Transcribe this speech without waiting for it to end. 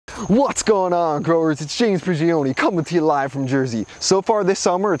What's going on, growers? It's James Prigioni coming to you live from Jersey. So far this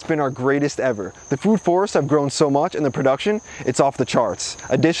summer, it's been our greatest ever. The food forests have grown so much and the production, it's off the charts.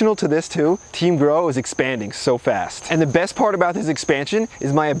 Additional to this too, Team Grow is expanding so fast. And the best part about this expansion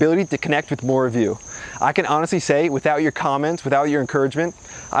is my ability to connect with more of you. I can honestly say, without your comments, without your encouragement,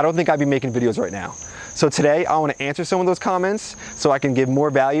 I don't think I'd be making videos right now. So today, I want to answer some of those comments so I can give more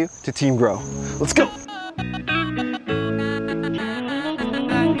value to Team Grow. Let's go!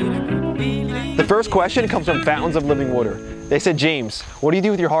 The first question comes from Fountains of Living Water. They said, James, what do you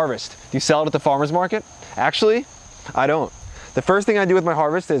do with your harvest? Do you sell it at the farmer's market? Actually, I don't. The first thing I do with my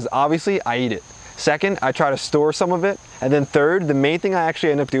harvest is obviously I eat it. Second, I try to store some of it. And then third, the main thing I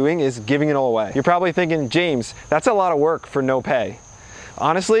actually end up doing is giving it all away. You're probably thinking, James, that's a lot of work for no pay.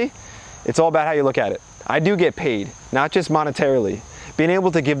 Honestly, it's all about how you look at it. I do get paid, not just monetarily. Being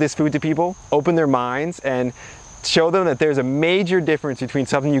able to give this food to people, open their minds, and show them that there's a major difference between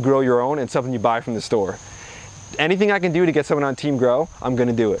something you grow your own and something you buy from the store. Anything I can do to get someone on Team Grow, I'm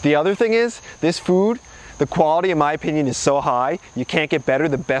gonna do it. The other thing is, this food, the quality in my opinion is so high, you can't get better,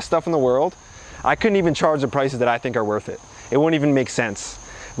 the best stuff in the world. I couldn't even charge the prices that I think are worth it. It wouldn't even make sense.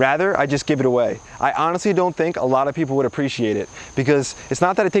 Rather, I just give it away. I honestly don't think a lot of people would appreciate it because it's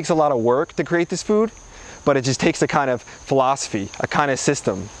not that it takes a lot of work to create this food, but it just takes a kind of philosophy, a kind of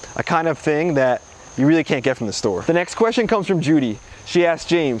system, a kind of thing that you really can't get from the store. The next question comes from Judy. She asked,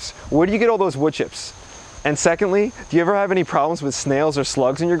 James, where do you get all those wood chips? And secondly, do you ever have any problems with snails or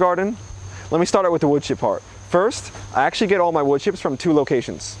slugs in your garden? Let me start out with the wood chip part. First, I actually get all my wood chips from two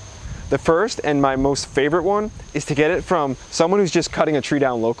locations. The first and my most favorite one is to get it from someone who's just cutting a tree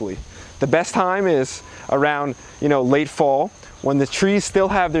down locally. The best time is around, late fall when the trees still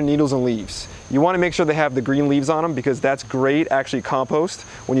have their needles and leaves. You want to make sure they have the green leaves on them because that's great actually compost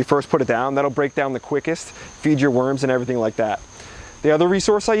when you first put it down. That'll break down the quickest, feed your worms and everything like that. The other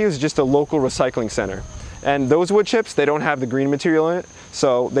resource I use is just a local recycling center. And those wood chips, they don't have the green material in it,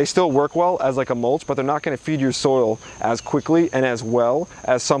 so they still work well as like a mulch, but they're not going to feed your soil as quickly and as well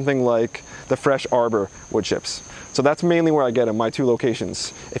as something like the fresh arbor wood chips. So that's mainly where I get them, my two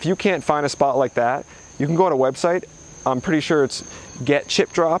locations. If you can't find a spot like that, you can go on a website. I'm pretty sure it's Get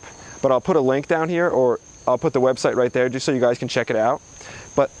Chip Drop, but I'll put a link down here or I'll put the website right there just so you guys can check it out.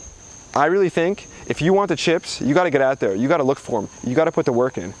 But I really think if you want the chips, you got to get out there. You got to look for them. You got to put the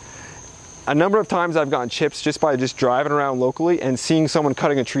work in. A number of times I've gotten chips just by driving around locally and seeing someone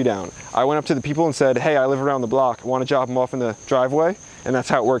cutting a tree down. I went up to the people and said, hey, I live around the block. Want to drop them off in the driveway? And that's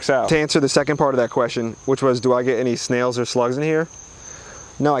how it works out. To answer the second part of that question, which was, do I get any snails or slugs in here?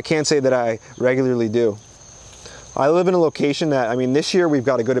 No, I can't say that I regularly do. I live in a location that, this year we've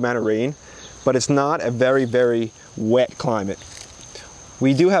got a good amount of rain, but it's not a very, very wet climate.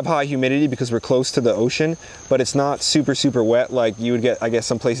 We do have high humidity because we're close to the ocean, but it's not super, super wet like you would get, I guess,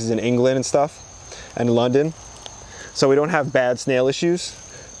 some places in England and stuff, and London. So we don't have bad snail issues.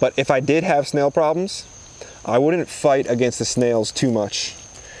 But if I did have snail problems, I wouldn't fight against the snails too much.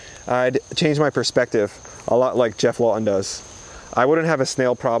 I'd change my perspective a lot like Jeff Lawton does. I wouldn't have a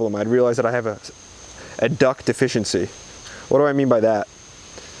snail problem. I'd realize that I have a duck deficiency. What do I mean by that?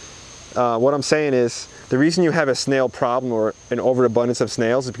 What I'm saying is, the reason you have a snail problem or an overabundance of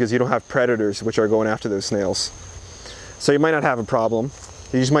snails is because you don't have predators which are going after those snails. So you might not have a problem.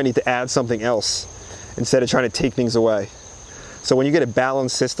 You just might need to add something else instead of trying to take things away. So when you get a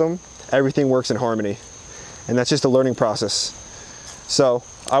balanced system, everything works in harmony. And that's just a learning process. So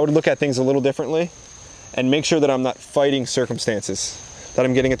I would look at things a little differently and make sure that I'm not fighting circumstances, that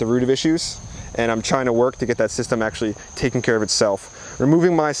I'm getting at the root of issues, and I'm trying to work to get that system actually taking care of itself.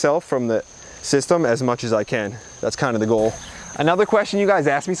 Removing myself from the system as much as I can. That's kind of the goal. Another question you guys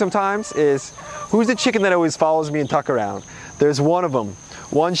ask me sometimes is, who's the chicken that always follows me and Tuck around? There's one of them.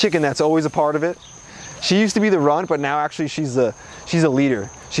 One chicken that's always a part of it. She used to be the runt, but now actually she's a leader.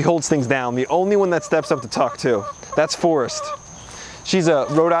 She holds things down. The only one that steps up to Tuck too. That's Forrest. She's a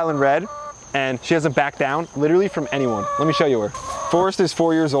Rhode Island Red, and she doesn't back down literally from anyone. Let me show you her. Forrest is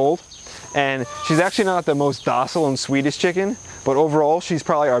 4 years old, and she's actually not the most docile and sweetest chicken, but overall, she's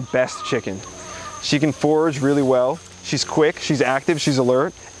probably our best chicken. She can forage really well. She's quick, she's active, she's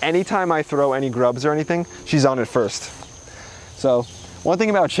alert. Anytime I throw any grubs or anything, she's on it first. So, one thing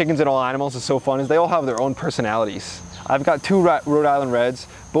about chickens and all animals is so fun is they all have their own personalities. I've got two Rhode Island Reds,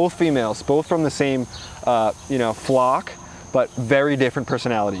 both females, both from the same, flock, but very different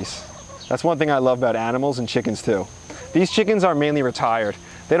personalities. That's one thing I love about animals and chickens too. These chickens are mainly retired.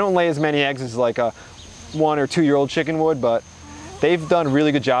 They don't lay as many eggs as like a 1 or 2 year old chicken would, but they've done a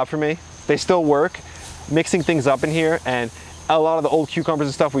really good job for me. They still work, mixing things up in here, and a lot of the old cucumbers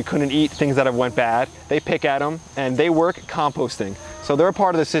and stuff we couldn't eat, things that have went bad, they pick at them and they work composting. So they're a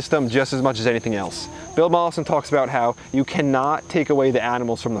part of the system just as much as anything else. Bill Mollison talks about how you cannot take away the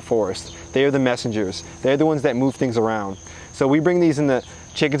animals from the forest. They are the messengers. They're the ones that move things around. So we bring these in the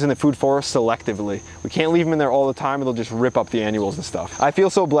chickens in the food forest selectively. We can't leave them in there all the time or they'll just rip up the annuals and stuff. I feel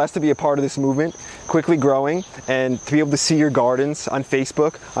so blessed to be a part of this movement, quickly growing, and to be able to see your gardens on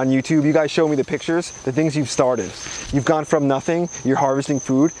Facebook, on YouTube. You guys show me the pictures, the things you've started. You've gone from nothing, you're harvesting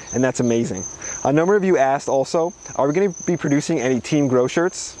food, and that's amazing. A number of you asked also, are we going to be producing any Team Grow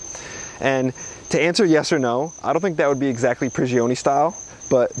shirts? And to answer yes or no, I don't think that would be exactly Prigioni style.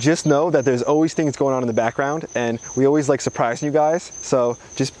 But just know that there's always things going on in the background and we always like surprising you guys, so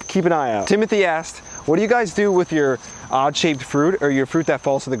just keep an eye out. Timothy asked, what do you guys do with your odd-shaped fruit or your fruit that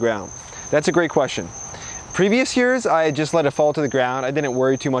falls to the ground? That's a great question. Previous years, I just let it fall to the ground. I didn't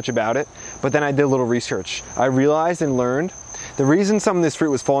worry too much about it, but then I did a little research. I realized and learned the reason some of this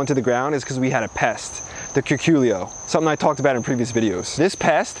fruit was falling to the ground is because we had a pest, the curculio, something I talked about in previous videos. This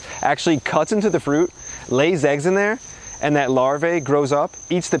pest actually cuts into the fruit, lays eggs in there, and that larvae grows up,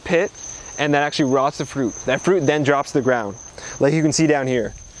 eats the pit, and that actually rots the fruit. That fruit then drops to the ground, like you can see down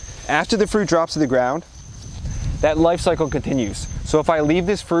here. After the fruit drops to the ground, that life cycle continues. So if I leave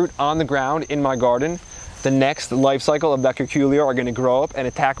this fruit on the ground in my garden, the next life cycle of that curculio are gonna grow up and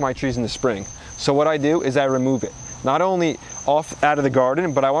attack my trees in the spring. So what I do is I remove it. Not only off out of the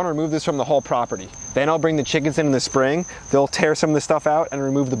garden, but I wanna remove this from the whole property. Then I'll bring the chickens in the spring, they'll tear some of the stuff out and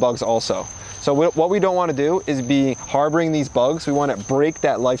remove the bugs also. So what we don't want to do is be harboring these bugs. We want to break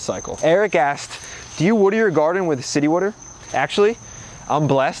that life cycle. Eric asked, do you water your garden with city water? Actually, I'm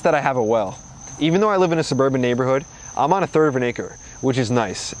blessed that I have a well. Even though I live in a suburban neighborhood, I'm on 1/3 of an acre, which is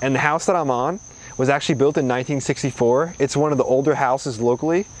nice. And the house that I'm on was actually built in 1964. It's one of the older houses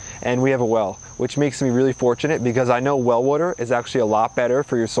locally, and we have a well, which makes me really fortunate because I know well water is actually a lot better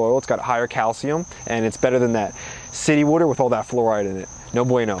for your soil. It's got higher calcium, and it's better than that city water with all that fluoride in it. No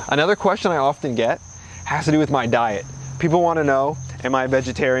bueno. Another question I often get has to do with my diet. People want to know, am I a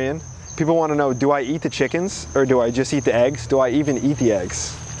vegetarian? People want to know, do I eat the chickens or do I just eat the eggs? Do I even eat the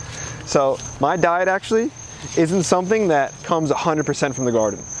eggs? So my diet actually isn't something that comes 100% from the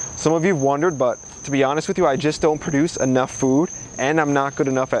garden. Some of you have wondered, but to be honest with you, I just don't produce enough food and I'm not good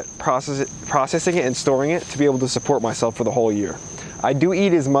enough at processing it and storing it to be able to support myself for the whole year. I do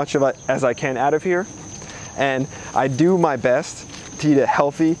eat as much of it as I can out of here, and I do my best to eat a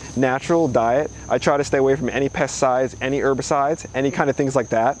healthy, natural diet. I try to stay away from any pesticides, any herbicides, any kind of things like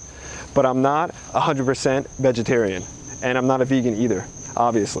that. But I'm not 100% vegetarian, and I'm not a vegan either,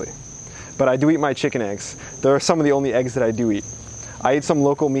 obviously. But I do eat my chicken eggs. They're some of the only eggs that I do eat. I eat some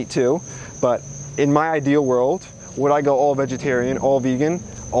local meat too, but in my ideal world, would I go all vegetarian, all vegan,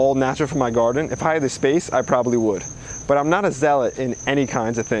 all natural from my garden? If I had the space, I probably would. But I'm not a zealot in any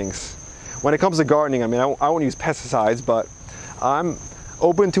kinds of things. When it comes to gardening, I mean, I won't use pesticides, but I'm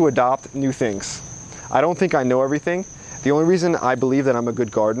open to adopt new things. I don't think I know everything. The only reason I believe that I'm a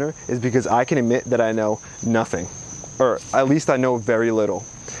good gardener is because I can admit that I know nothing, or at least I know very little.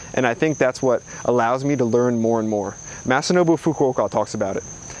 And I think that's what allows me to learn more and more. Masanobu Fukuoka talks about it,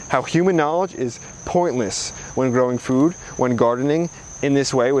 how human knowledge is pointless when growing food, when gardening in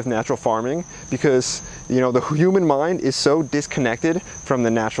this way with natural farming, because the human mind is so disconnected from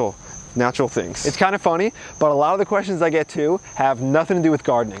the natural things. It's kind of funny, but a lot of the questions I get too have nothing to do with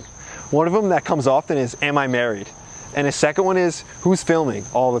gardening. One of them that comes often is, am I married? And the second one is, who's filming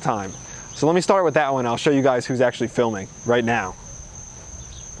all the time? So let me start with that one. I'll show you guys who's actually filming right now.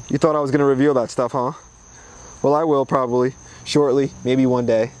 You thought I was gonna reveal that stuff, huh? Well, I will probably, shortly, maybe one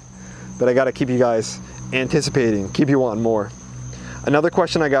day. But I gotta keep you guys anticipating, keep you wanting more. Another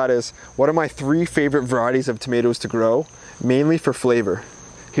question I got is, what are my 3 favorite varieties of tomatoes to grow, mainly for flavor?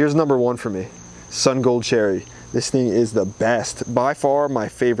 Here's number 1 for me, Sun Gold Cherry. This thing is the best, by far my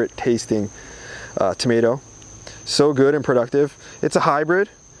favorite tasting tomato. So good and productive. It's a hybrid,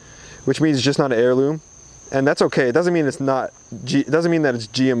 which means it's just not an heirloom, and that's okay. It doesn't mean it's not. It doesn't mean that it's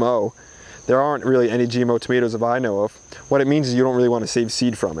GMO. There aren't really any GMO tomatoes if I know of. What it means is you don't really want to save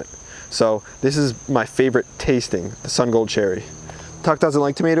seed from it. So this is my favorite tasting, the Sun Gold Cherry. Tuck doesn't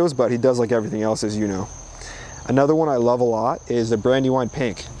like tomatoes, but he does like everything else, as you know. Another one I love a lot is the Brandywine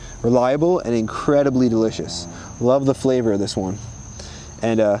Pink. Reliable and incredibly delicious. Love the flavor of this one.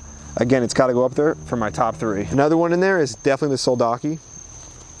 And again, it's got to go up there for my top 3. Another one in there is definitely the Soldaki.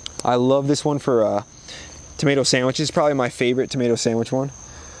 I love this one for tomato sandwiches. Probably my favorite tomato sandwich one.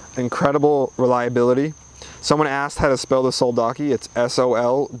 Incredible reliability. Someone asked how to spell the Soldaki. It's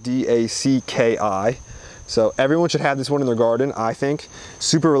S-O-L-D-A-C-K-I. So everyone should have this one in their garden, I think.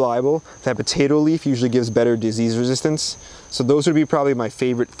 Super reliable. That potato leaf usually gives better disease resistance. So those would be probably my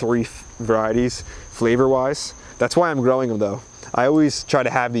favorite 3 varieties, flavor-wise. That's why I'm growing them though. I always try to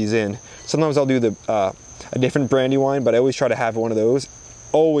have these in. Sometimes I'll do a different brandy wine, but I always try to have one of those.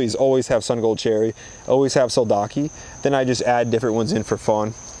 Always have Sun Gold Cherry, always have Soldaki. Then I just add different ones in for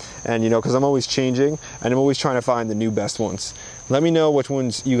fun. And because I'm always changing and I'm always trying to find the new best ones. Let me know which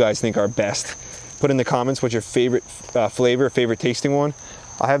ones you guys think are best. Put in the comments what's your favorite flavor, favorite tasting one.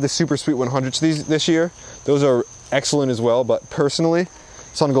 I have the super sweet 100s this year. Those are excellent as well, but personally,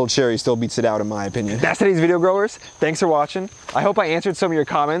 Sun Gold Cherry still beats it out in my opinion. That's today's video, growers. Thanks for watching. I hope I answered some of your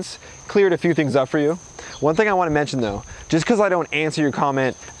comments, cleared a few things up for you. One thing I want to mention though, just because I don't answer your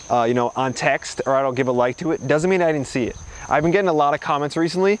comment on text or I don't give a like to it, doesn't mean I didn't see it. I've been getting a lot of comments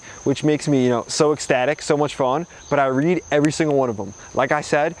recently, which makes me so ecstatic, so much fun, but I read every single one of them. Like I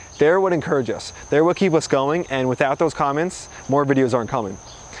said, they're what encourage us. They're what keep us going, and without those comments, more videos aren't coming.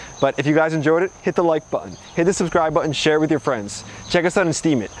 But if you guys enjoyed it, hit the like button, hit the subscribe button, share it with your friends. Check us out and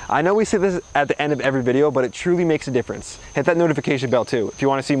Steam it. I know we say this at the end of every video, but it truly makes a difference. Hit that notification bell too if you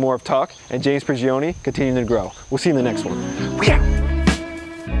want to see more of Tuck and James Prigioni continuing to grow. We'll see you in the next one.